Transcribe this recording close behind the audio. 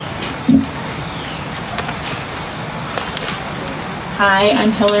Hi, I'm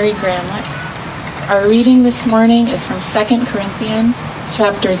Hillary Gramlich. Our reading this morning is from 2 Corinthians,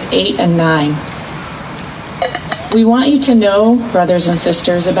 chapters 8 and 9. We want you to know, brothers and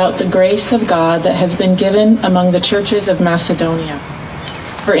sisters, about the grace of God that has been given among the churches of Macedonia.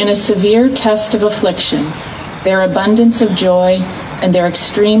 For in a severe test of affliction, their abundance of joy and their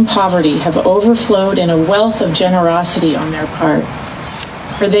extreme poverty have overflowed in a wealth of generosity on their part.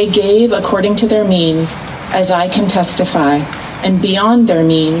 For they gave according to their means, as I can testify, and beyond their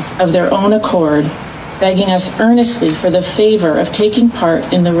means of their own accord, begging us earnestly for the favor of taking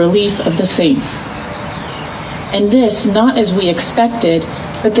part in the relief of the saints. And this not as we expected,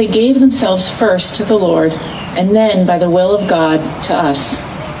 but they gave themselves first to the Lord, and then by the will of God to us.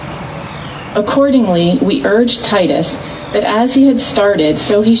 Accordingly, we urged Titus that as he had started,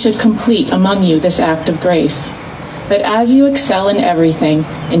 so he should complete among you this act of grace. But as you excel in everything,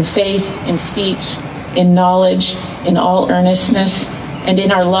 in faith, in speech, in knowledge, in all earnestness, and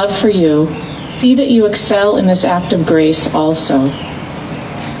in our love for you, see that you excel in this act of grace also.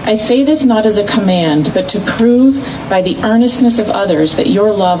 I say this not as a command, but to prove by the earnestness of others that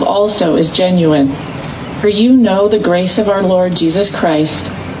your love also is genuine. For you know the grace of our Lord Jesus Christ,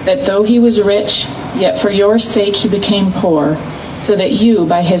 that though he was rich, yet for your sake he became poor, so that you,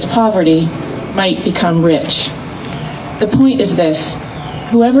 by his poverty, might become rich. The point is this: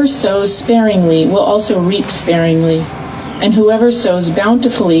 whoever sows sparingly will also reap sparingly, and whoever sows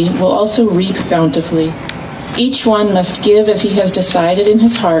bountifully will also reap bountifully. Each one must give as he has decided in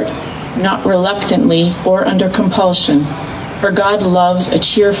his heart, not reluctantly or under compulsion, for God loves a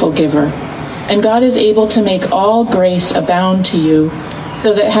cheerful giver. And God is able to make all grace abound to you,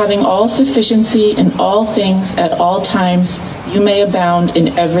 so that having all sufficiency in all things at all times, you may abound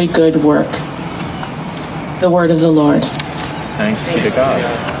in every good work. The word of the Lord. Thanks be to God.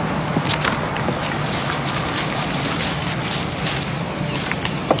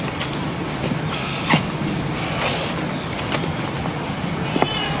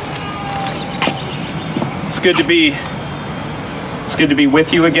 It's good to be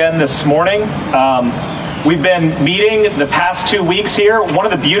with you again this morning. We've been meeting the past 2 weeks here. One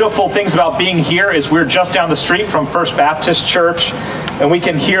of the beautiful things about being here is we're just down the street from First Baptist Church, and we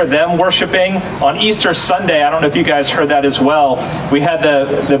can hear them worshiping. On Easter Sunday, I don't know if you guys heard that as well, we had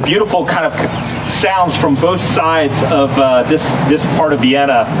the beautiful kind of sounds from both sides of this part of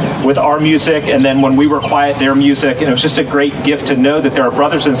Vienna with our music, and then when we were quiet, their music. And it was just a great gift to know that there are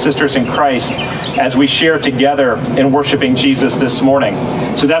brothers and sisters in Christ as we share together in worshiping Jesus this morning.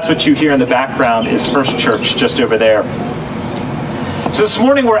 So that's what you hear in the background is First Church just over there. So this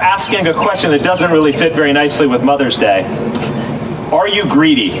morning we're asking a question that doesn't really fit very nicely with Mother's Day. Are you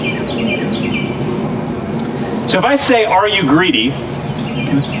greedy? So if I say, are you greedy?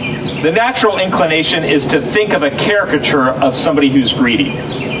 The natural inclination is to think of a caricature of somebody who's greedy,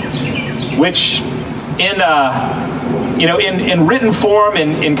 which in written form,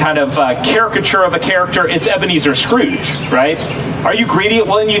 in kind of caricature of a character, it's Ebenezer Scrooge, right? Are you greedy?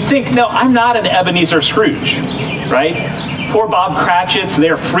 Well, and you think, no, I'm not an Ebenezer Scrooge, right? Poor Bob Cratchit's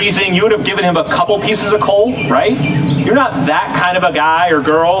there freezing. You would have given him a couple pieces of coal, right? You're not that kind of a guy or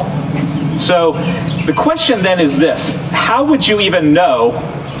girl. So the question then is this: how would you even know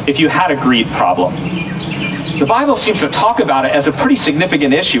if you had a greed problem? The Bible seems to talk about it as a pretty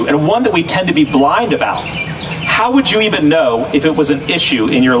significant issue, and one that we tend to be blind about. How would you even know if it was an issue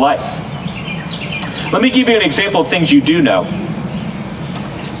in your life? Let me give you an example of things you do know.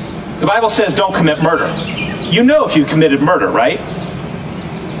 The Bible says don't commit murder. You know if you've committed murder, right?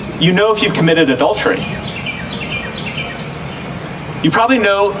 You know if you've committed adultery. You probably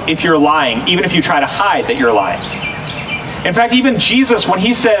know if you're lying, even if you try to hide that you're lying. In fact, even Jesus, when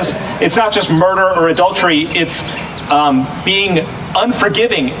he says it's not just murder or adultery, it's being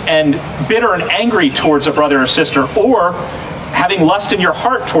unforgiving and bitter and angry towards a brother or sister, or having lust in your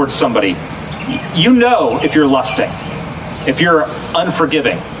heart towards somebody. You know if you're lusting, if you're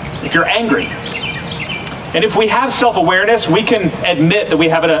unforgiving, if you're angry. And if we have self-awareness, we can admit that we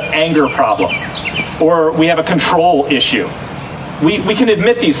have an anger problem, or we have a control issue. We can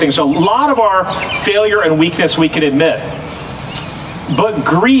admit these things. So a lot of our failure and weakness we can admit. But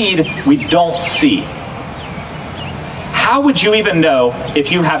greed, we don't see. How would you even know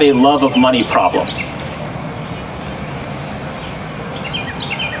if you have a love of money problem?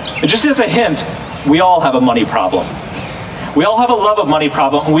 And just as a hint, we all have a money problem. We all have a love of money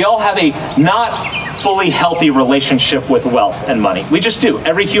problem, and we all have a not fully healthy relationship with wealth and money. We just do.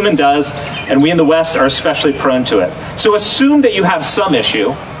 Every human does, and we in the West are especially prone to it. So assume that you have some issue,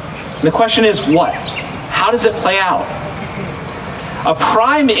 and the question is what? How does it play out? A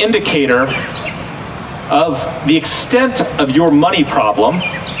prime indicator of the extent of your money problem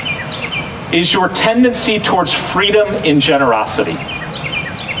is your tendency towards freedom in generosity.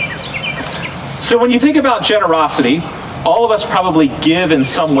 So when you think about generosity, all of us probably give in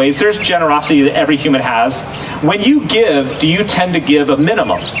some ways. There's generosity that every human has. When you give, do you tend to give a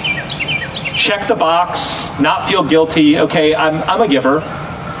minimum? Check the box, not feel guilty, okay, I'm a giver.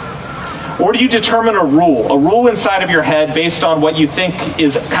 Or do you determine a rule inside of your head based on what you think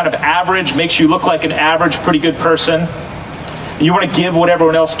is kind of average, makes you look like an average, pretty good person? And you want to give what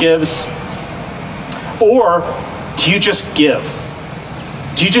everyone else gives? Or do you just give?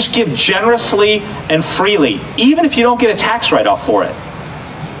 Do you just give generously and freely, even if you don't get a tax write-off for it?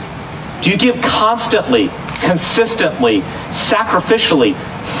 Do you give constantly, consistently, sacrificially,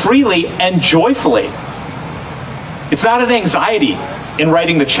 freely, and joyfully? It's not an anxiety in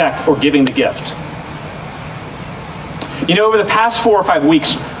writing the check or giving the gift. You know, over the past 4 or 5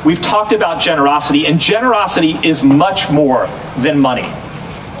 weeks, we've talked about generosity, and generosity is much more than money.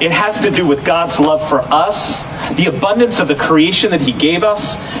 It has to do with God's love for us, the abundance of the creation that he gave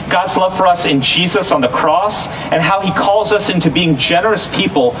us, God's love for us in Jesus on the cross, and how he calls us into being generous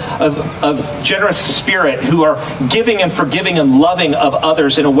people of generous spirit who are giving and forgiving and loving of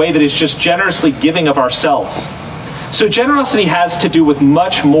others in a way that is just generously giving of ourselves. So generosity has to do with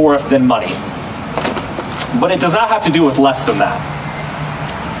much more than money. But it does not have to do with less than that.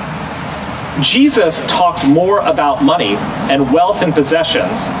 Jesus talked more about money and wealth and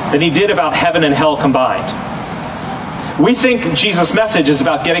possessions than he did about heaven and hell combined. We think Jesus' message is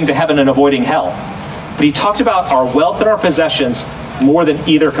about getting to heaven and avoiding hell. But he talked about our wealth and our possessions more than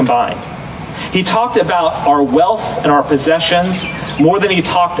either combined. He talked about our wealth and our possessions more than he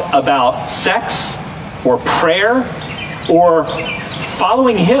talked about sex or prayer or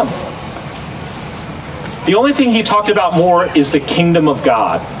following him. The only thing he talked about more is the kingdom of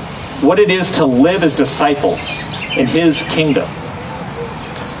God, what it is to live as disciples in his kingdom.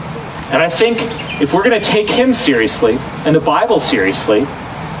 And I think if we're going to take him seriously and the Bible seriously,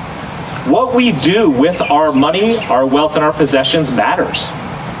 what we do with our money, our wealth, and our possessions matters.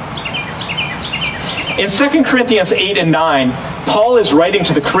 In 2 Corinthians 8 and 9, Paul is writing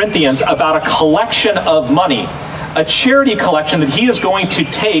to the Corinthians about a collection of money, a charity collection that he is going to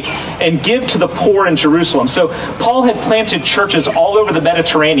take and give to the poor in Jerusalem. So Paul had planted churches all over the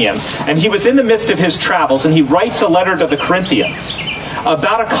Mediterranean, and he was in the midst of his travels, and he writes a letter to the Corinthians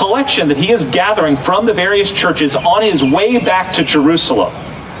about a collection that he is gathering from the various churches on his way back to Jerusalem.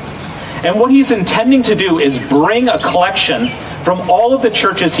 And what he's intending to do is bring a collection from all of the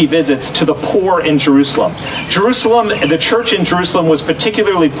churches he visits to the poor in Jerusalem. The church in Jerusalem was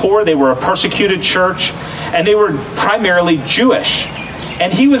particularly poor. They were a persecuted church, and they were primarily Jewish.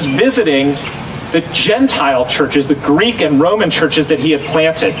 And he was visiting the Gentile churches, the Greek and Roman churches that he had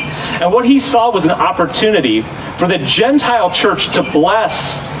planted. And what he saw was an opportunity for the Gentile church to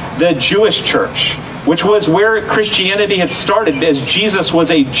bless the Jewish church, which was where Christianity had started, as Jesus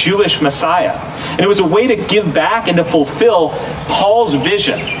was a Jewish Messiah. And it was a way to give back and to fulfill Paul's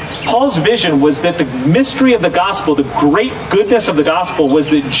vision. Paul's vision was that the mystery of the gospel, the great goodness of the gospel, was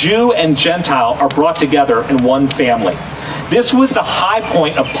that Jew and Gentile are brought together in one family. This was the high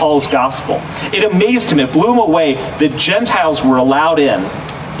point of Paul's gospel. It amazed him, it blew him away that Gentiles were allowed in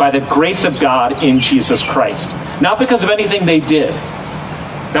by the grace of God in Jesus Christ. Not because of anything they did,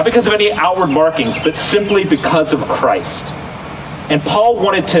 not because of any outward markings, but simply because of Christ. And Paul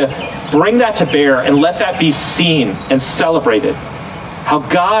wanted to bring that to bear and let that be seen and celebrated. How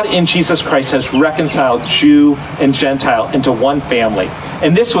God in Jesus Christ has reconciled Jew and Gentile into one family.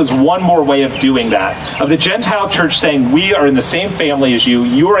 And this was one more way of doing that. Of the Gentile church saying, we are in the same family as you,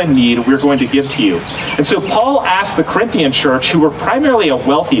 you are in need, we're going to give to you. And so Paul asked the Corinthian church, who were primarily a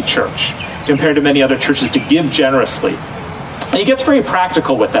wealthy church compared to many other churches, to give generously. And he gets very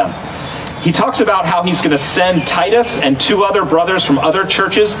practical with them. He talks about how he's going to send Titus and 2 other brothers from other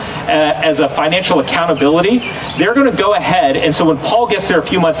churches as a financial accountability. They're going to go ahead, and so when Paul gets there a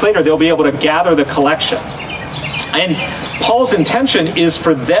few months later, they'll be able to gather the collection. And Paul's intention is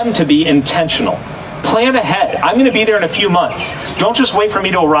for them to be intentional. Plan ahead. I'm going to be there in a few months. Don't just wait for me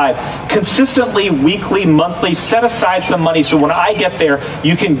to arrive. Consistently, weekly, monthly, set aside some money so when I get there,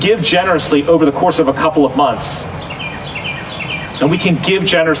 you can give generously over the course of a couple of months. And we can give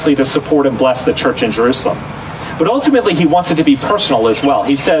generously to support and bless the church in Jerusalem. But ultimately, he wants it to be personal as well.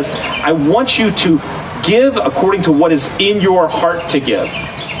 He says, I want you to give according to what is in your heart to give.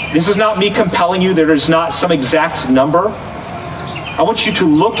 This is not me compelling you. There is not some exact number. I want you to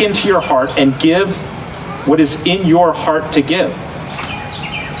look into your heart and give what is in your heart to give.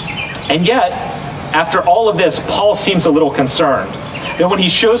 And yet, after all of this, Paul seems a little concerned that when he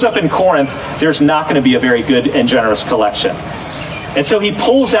shows up in Corinth, there's not going to be a very good and generous collection. And so he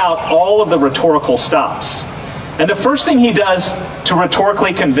pulls out all of the rhetorical stops. And the first thing he does to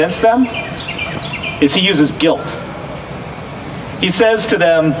rhetorically convince them is he uses guilt. He says to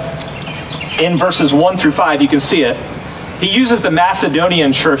them in verses 1 through 5, you can see it, he uses the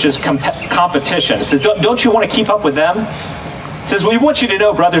Macedonian church's competition. He says, don't you want to keep up with them? He says, we want you to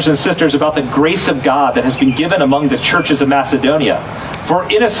know, brothers and sisters, about the grace of God that has been given among the churches of Macedonia. For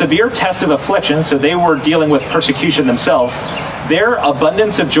in a severe test of affliction, so they were dealing with persecution themselves, their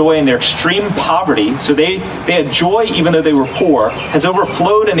abundance of joy and their extreme poverty, so they had joy even though they were poor, has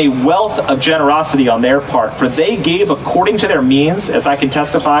overflowed in a wealth of generosity on their part. For they gave according to their means, as I can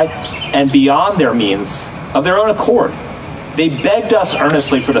testify, and beyond their means, of their own accord. They begged us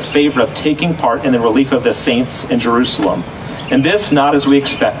earnestly for the favor of taking part in the relief of the saints in Jerusalem. And this not as we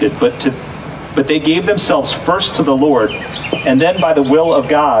expected, but they gave themselves first to the Lord, and then by the will of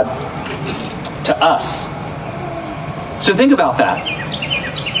God to us. So think about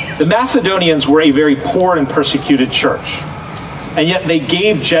that. The Macedonians were a very poor and persecuted church, and yet they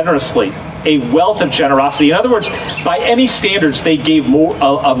gave generously, a wealth of generosity. In other words, by any standards, they gave a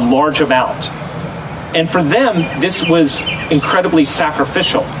large amount. And for them, this was incredibly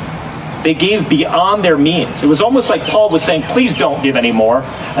sacrificial. They gave beyond their means. It was almost like Paul was saying, please don't give any more.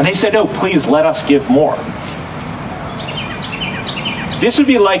 And they said, no, please let us give more. This would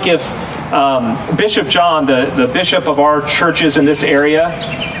be like if Bishop John, the bishop of our churches in this area,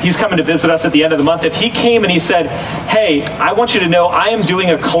 he's coming to visit us at the end of the month. If he came and he said, hey, I want you to know I am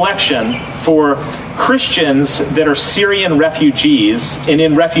doing a collection for Christians that are Syrian refugees and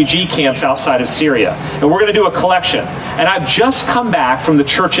in refugee camps outside of Syria. And we're going to do a collection. And I've just come back from the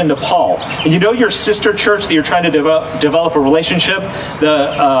church in Nepal. And you know your sister church that you're trying to develop a relationship?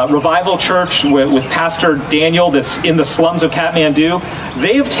 The Revival Church with Pastor Daniel that's in the slums of Kathmandu?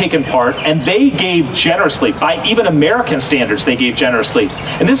 They have taken part and they gave generously. By even American standards, they gave generously.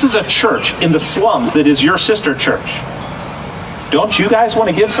 And this is a church in the slums that is your sister church. Don't you guys want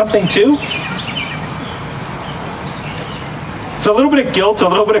to give something too? It's a little bit of guilt, a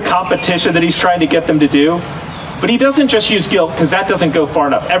little bit of competition that he's trying to get them to do. But he doesn't just use guilt because that doesn't go far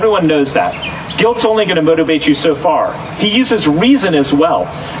enough. Everyone knows that. Guilt's only going to motivate you so far. He uses reason as well.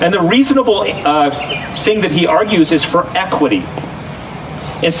 And the reasonable thing that he argues is for equity.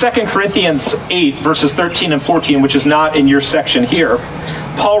 In 2 Corinthians 8, verses 13 and 14, which is not in your section here,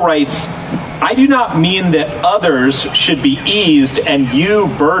 Paul writes, I do not mean that others should be eased and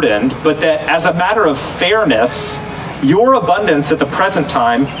you burdened, but that as a matter of fairness, your abundance at the present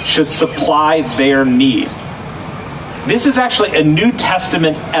time should supply their need. This is actually a New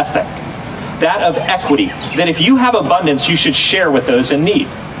Testament ethic, that of equity, that if you have abundance, you should share with those in need.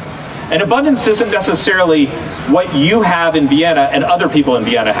 And abundance isn't necessarily what you have in Vienna and other people in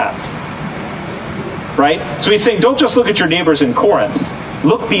Vienna have. Right? So he's saying, don't just look at your neighbors in Corinth.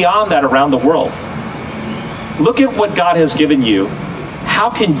 Look beyond that around the world. Look at what God has given you.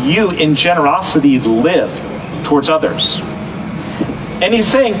 How can you, in generosity, live towards others? And he's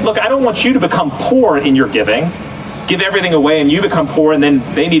saying, look, I don't want you to become poor in your giving, give everything away and you become poor and then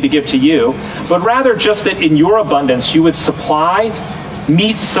they need to give to you, but rather just that in your abundance you would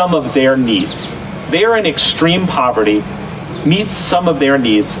meet some of their needs. They are in extreme poverty. Meet some of their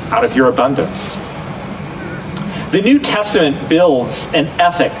needs out of your abundance. The New Testament builds an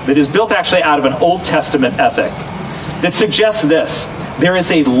ethic that is built actually out of an Old Testament ethic that suggests this. There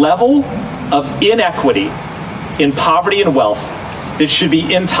is a level of inequity in poverty and wealth that should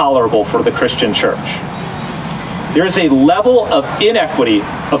be intolerable for the Christian church. There is a level of inequity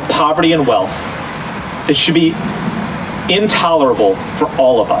of poverty and wealth that should be intolerable for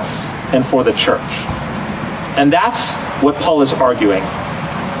all of us and for the church. And that's what Paul is arguing.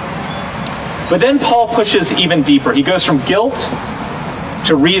 But then Paul pushes even deeper. He goes from guilt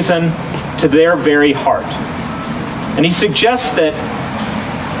to reason to their very heart. And he suggests that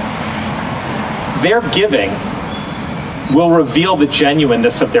their giving will reveal the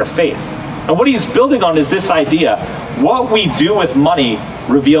genuineness of their faith. And what he's building on is this idea: what we do with money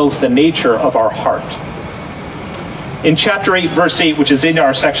reveals the nature of our heart. In chapter 8, verse 8, which is in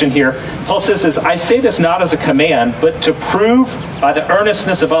our section here, Paul says this, I say this not as a command, but to prove by the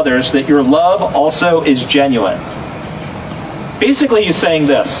earnestness of others that your love also is genuine. Basically, he's saying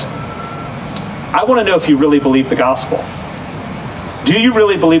this: I want to know if you really believe the gospel. Do you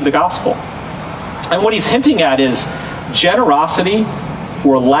really believe the gospel? And what he's hinting at is generosity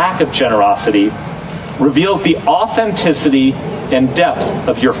or lack of generosity reveals the authenticity and depth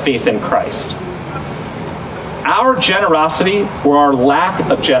of your faith in Christ. our generosity or our lack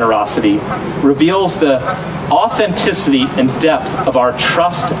of generosity reveals the authenticity and depth of our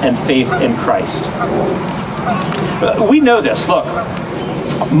trust and faith in Christ. We know this. Look,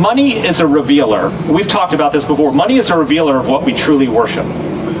 money is a revealer. We've talked about this before. Money is a revealer of what we truly worship.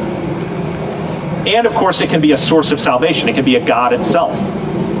 And of course, it can be a source of salvation. It can be a God itself.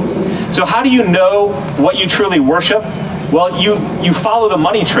 So how do you know what you truly worship? Well, you follow the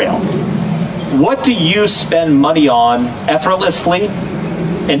money trail. What do you spend money on effortlessly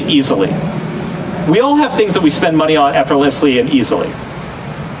and easily? We all have things that we spend money on effortlessly and easily.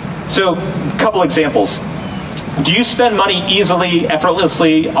 So, a couple examples. Do you spend money easily,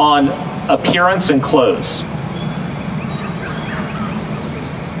 effortlessly on appearance and clothes?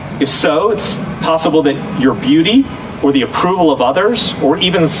 If so, it's possible that your beauty or the approval of others or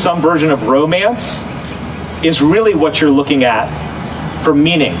even some version of romance is really what you're looking at for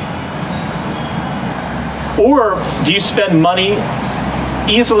meaning. Or do you spend money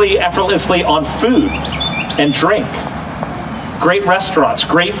easily, effortlessly on food and drink? Great restaurants,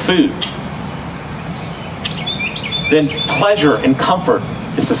 great food. Then pleasure and comfort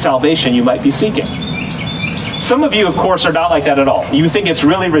is the salvation you might be seeking. Some of you, of course, are not like that at all. You think it's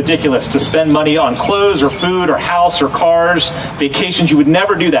really ridiculous to spend money on clothes or food or house or cars, vacations. You would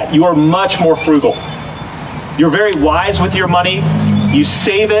never do that. You are much more frugal. You're very wise with your money. You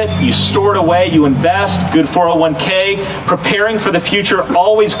save it, you store it away, you invest, good 401k, preparing for the future,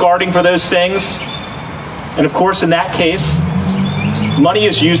 always guarding for those things. And of course, in that case, money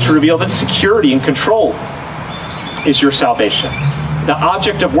is used to reveal that security and control is your salvation. The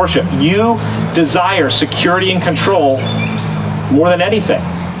object of worship. You desire security and control more than anything.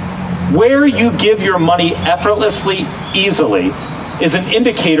 Where you give your money effortlessly, easily, is an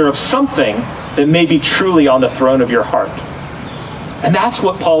indicator of something that may be truly on the throne of your heart. And that's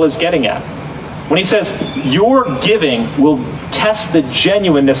what Paul is getting at. When he says, your giving will test the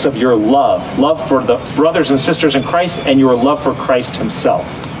genuineness of your love for the brothers and sisters in Christ and your love for Christ himself.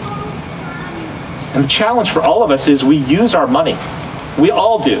 And the challenge for all of us is we use our money. We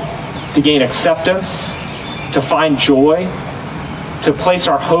all do, to gain acceptance, to find joy, to place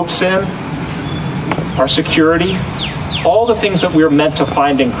our hopes in, our security, all the things that we're meant to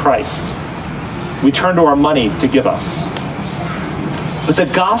find in Christ. We turn to our money to give us. But the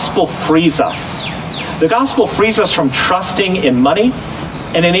gospel frees us. The gospel frees us from trusting in money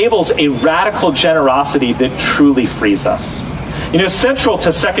and enables a radical generosity that truly frees us. You know, central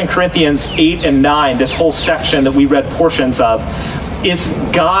to 2 Corinthians 8 and 9, this whole section that we read portions of, is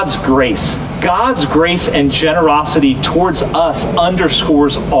God's grace. God's grace and generosity towards us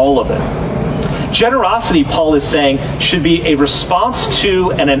underscores all of it. Generosity, Paul is saying, should be a response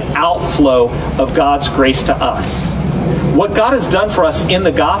to and an outflow of God's grace to us. What God has done for us in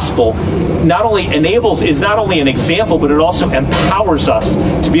the gospel is not only an example, but it also empowers us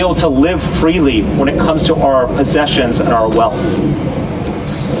to be able to live freely when it comes to our possessions and our wealth.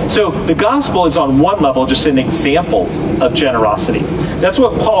 So the gospel is on one level just an example of generosity. That's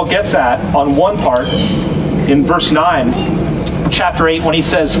what Paul gets at on one part in verse 9, chapter 8, when he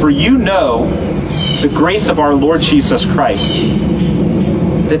says, "For you know the grace of our Lord Jesus Christ,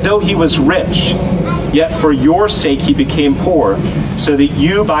 that though he was rich, yet for your sake he became poor, so that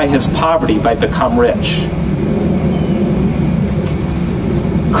you by his poverty might become rich."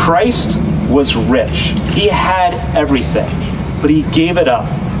 Christ was rich. He had everything, but he gave it up,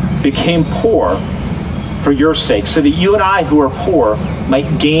 became poor for your sake, so that you and I who are poor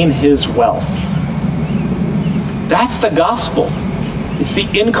might gain his wealth. That's the gospel. It's the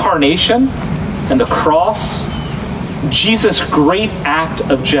incarnation and the cross, Jesus' great act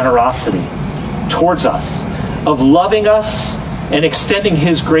of generosity towards us, of loving us and extending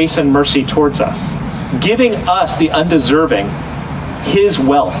his grace and mercy towards us, giving us, the undeserving, his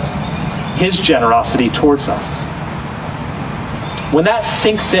wealth, his generosity towards us. When that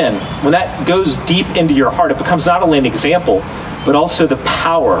sinks in, when that goes deep into your heart, it becomes not only an example, but also the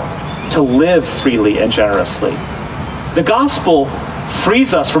power to live freely and generously. The gospel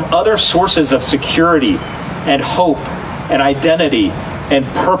frees us from other sources of security and hope and identity and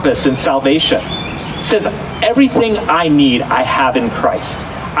purpose and salvation. It says, everything I need, I have in Christ.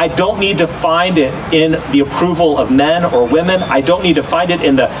 I don't need to find it in the approval of men or women. I don't need to find it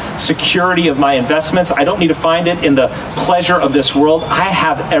in the security of my investments. I don't need to find it in the pleasure of this world. I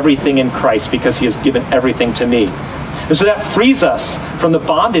have everything in Christ because he has given everything to me. And so that frees us from the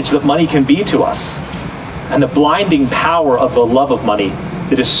bondage that money can be to us and the blinding power of the love of money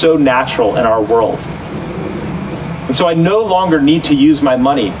that is so natural in our world. And so I no longer need to use my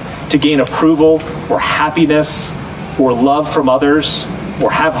money to gain approval or happiness or love from others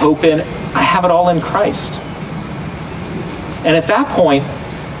or have hope in. I have it all in Christ. And at that point,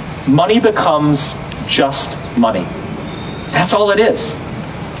 money becomes just money. That's all it is.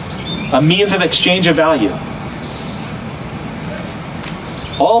 A means of exchange of value.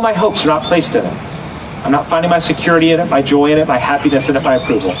 All my hopes are not placed in it. I'm not finding my security in it, my joy in it, my happiness in it, my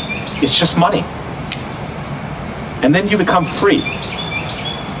approval. It's just money. And then you become free.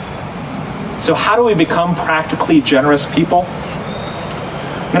 So how do we become practically generous people?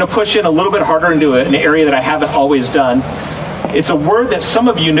 I'm going to push in a little bit harder into an area that I haven't always done. It's a word that some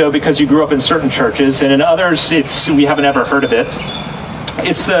of you know because you grew up in certain churches, and in others, we haven't ever heard of it.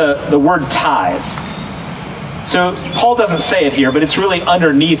 It's the word tithe. So Paul doesn't say it here, but it's really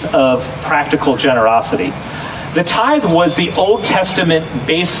underneath of practical generosity. The tithe was the Old Testament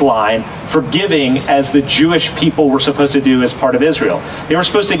baseline for giving as the Jewish people were supposed to do as part of Israel. They were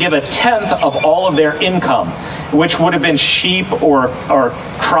supposed to give a tenth of all of their income, which would have been sheep or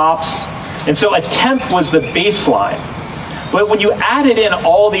crops. And so a tenth was the baseline. But when you added in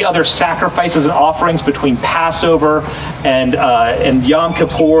all the other sacrifices and offerings between Passover and Yom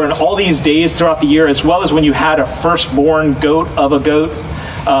Kippur and all these days throughout the year, as well as when you had a firstborn goat of a goat,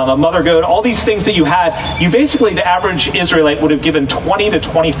 a mother goat, all these things that you had, you basically, the average Israelite would have given 20 to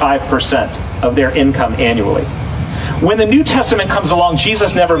 25% of their income annually. When the New Testament comes along,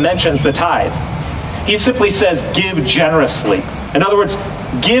 Jesus never mentions the tithe. He simply says, give generously. In other words,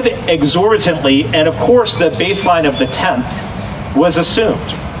 give exorbitantly, and of course the baseline of the tenth was assumed.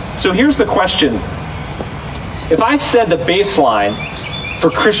 So here's the question. If I said the baseline for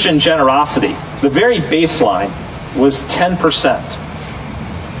Christian generosity, the very baseline was 10%,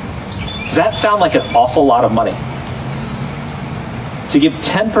 does that sound like an awful lot of money? To give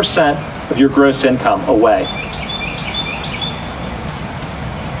 10% of your gross income away.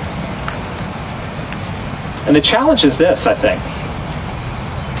 And the challenge is this, I think.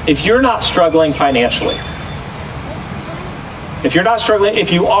 If you're not struggling financially, if you're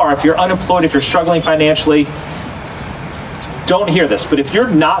unemployed, if you're struggling financially, don't hear this, but if you're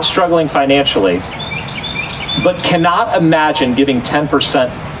not struggling financially, but cannot imagine giving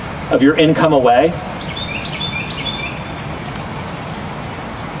 10% of your income away,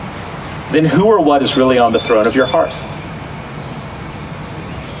 then who or what is really on the throne of your heart?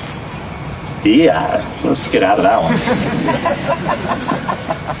 Yeah, let's get out of that one.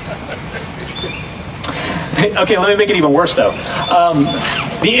 Okay, let me make it even worse, though.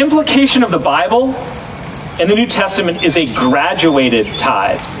 The implication of the Bible in the New Testament is a graduated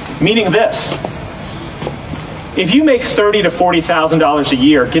tithe, meaning this. If you make $30,000 to $40,000 a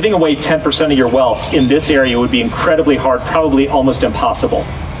year, giving away 10% of your wealth in this area would be incredibly hard, probably almost impossible.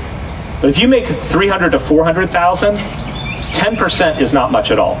 But if you make $300,000 to $400,000, 10% is not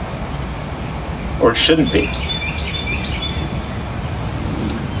much at all. Or it shouldn't be.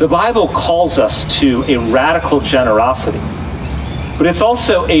 The Bible calls us to a radical generosity, but it's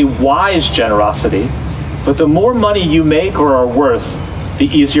also a wise generosity. But the more money you make or are worth, the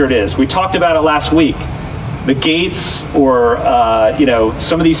easier it is. We talked about it last week. The Gates or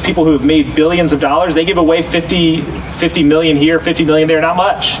some of these people who have made billions of dollars, they give away 50 million here, 50 million there, not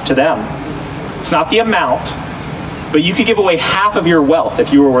much to them. It's not the amount, but you could give away half of your wealth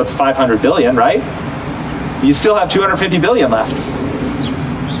if you were worth 500 billion, right? You still have 250 billion left.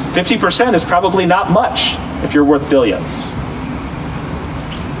 50% is probably not much if you're worth billions.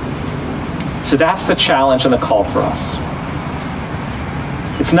 So that's the challenge and the call for us.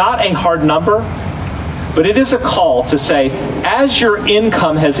 It's not a hard number, but it is a call to say, as your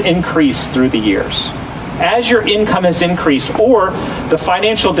income has increased through the years, as your income has increased, or the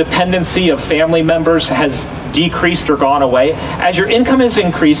financial dependency of family members has decreased or gone away, as your income has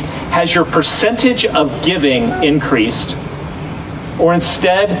increased, has your percentage of giving increased? Or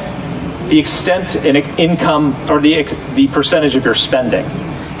instead, the extent in income or the percentage of your spending?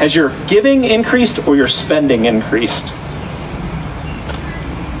 Has your giving increased or your spending increased?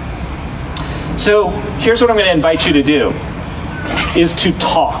 So here's what I'm going to invite you to do, is to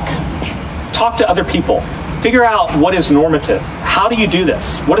talk. Talk to other people. Figure out what is normative. How do you do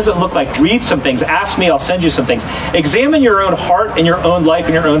this? What does it look like? Read some things. Ask me, I'll send you some things. Examine your own heart and your own life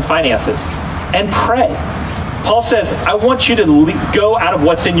and your own finances. And pray. Paul says, I want you to go out of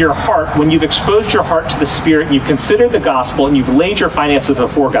what's in your heart when you've exposed your heart to the Spirit and you've considered the gospel and you've laid your finances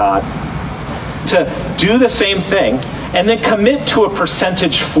before God, to do the same thing and then commit to a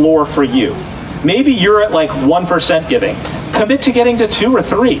percentage floor for you. Maybe you're at like 1% giving. Commit to getting to 2 or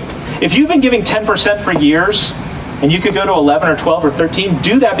 3. If you've been giving 10% for years and you could go to 11 or 12 or 13,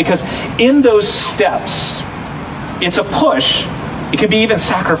 do that, because in those steps, it's a push. It can be even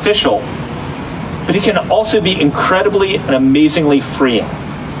sacrificial, but it can also be incredibly and amazingly freeing.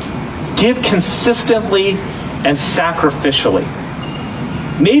 Give consistently and sacrificially.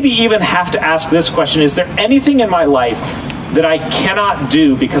 Maybe even have to ask this question: is there anything in my life that I cannot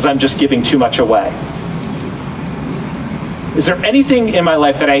do because I'm just giving too much away? Is there anything in my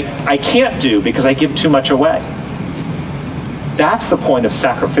life that I can't do because I give too much away? That's the point of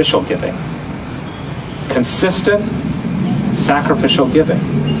sacrificial giving. Consistent, sacrificial giving.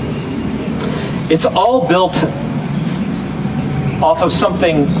 It's all built off of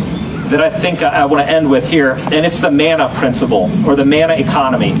something that I think I want to end with here, and it's the manna principle, or the manna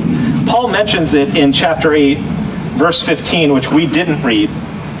economy. Paul mentions it in chapter 8, verse 15, which we didn't read.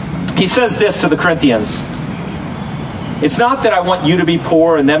 He says this to the Corinthians: it's not that I want you to be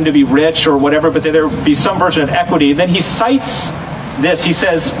poor and them to be rich or whatever, but that there be some version of equity. Then he cites this. He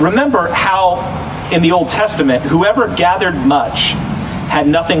says, remember how in the Old Testament, whoever gathered much had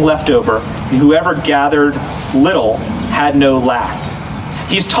nothing left over, and whoever gathered little had no lack.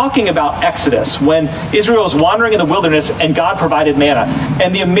 He's talking about Exodus, when Israel was wandering in the wilderness and God provided manna.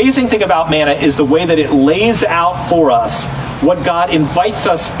 And the amazing thing about manna is the way that it lays out for us what God invites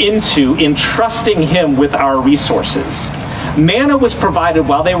us into in trusting Him with our resources. Manna was provided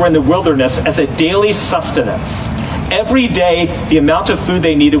while they were in the wilderness as a daily sustenance. Every day, the amount of food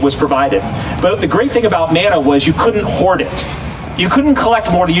they needed was provided. But the great thing about manna was you couldn't hoard it. You couldn't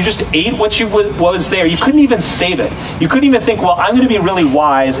collect more. You just ate what was there. You couldn't even save it. You couldn't even think, well, I'm going to be really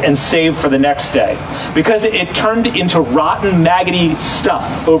wise and save for the next day. Because it turned into rotten, maggoty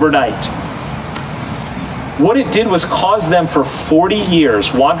stuff overnight. What it did was cause them for 40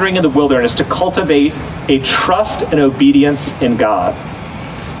 years wandering in the wilderness to cultivate a trust and obedience in God.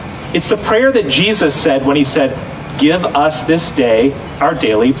 It's the prayer that Jesus said when He said, give us this day our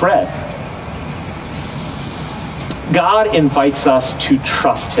daily bread. God invites us to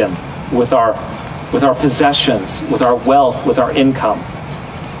trust Him with our possessions, with our wealth, with our income.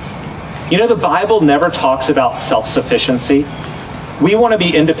 You know, the Bible never talks about self-sufficiency. We want to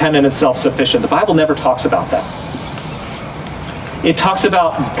be independent and self-sufficient. The Bible never talks about that. It talks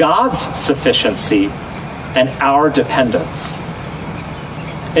about God's sufficiency and our dependence.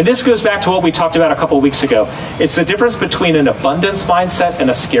 And this goes back to what we talked about a couple of weeks ago. It's the difference between an abundance mindset and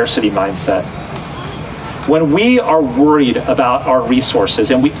a scarcity mindset. When we are worried about our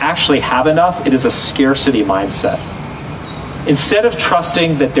resources and we actually have enough, it is a scarcity mindset. Instead of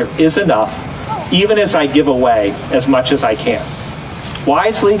trusting that there is enough, even as I give away as much as I can.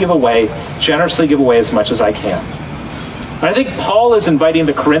 Wisely give away, generously give away as much as I can. And I think Paul is inviting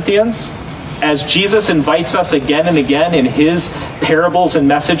the Corinthians, as Jesus invites us again and again in his parables and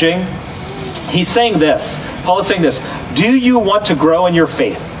messaging. He's saying this. Paul is saying this: do you want to grow in your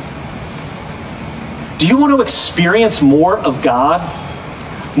faith? Do you want to experience more of God?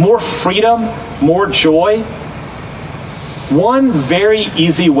 More freedom? More joy? One very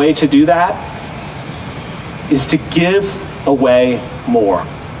easy way to do that is to give away more.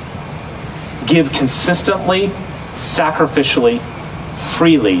 Give consistently, sacrificially,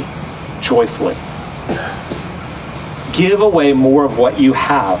 freely, joyfully. Give away more of what you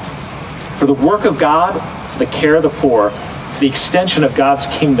have for the work of God, for the care of the poor, for the extension of God's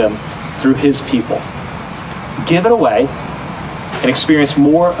kingdom through His people. Give it away and experience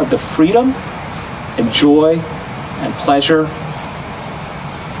more of the freedom and joy and pleasure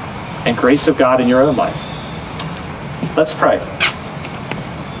and grace of God in your own life. Let's pray.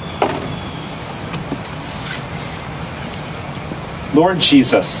 Lord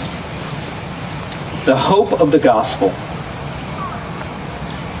Jesus, the hope of the gospel,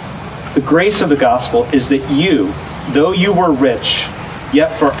 the grace of the gospel is that you, though you were rich,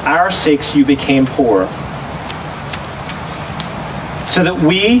 yet for our sakes you became poor, so that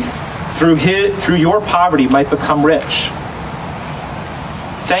we, through your poverty, might become rich.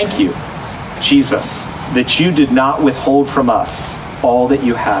 Thank you, Jesus, that you did not withhold from us all that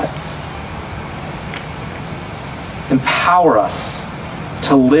you had. Empower us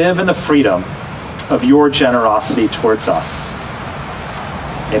to live in the freedom of your generosity towards us.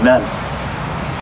 Amen.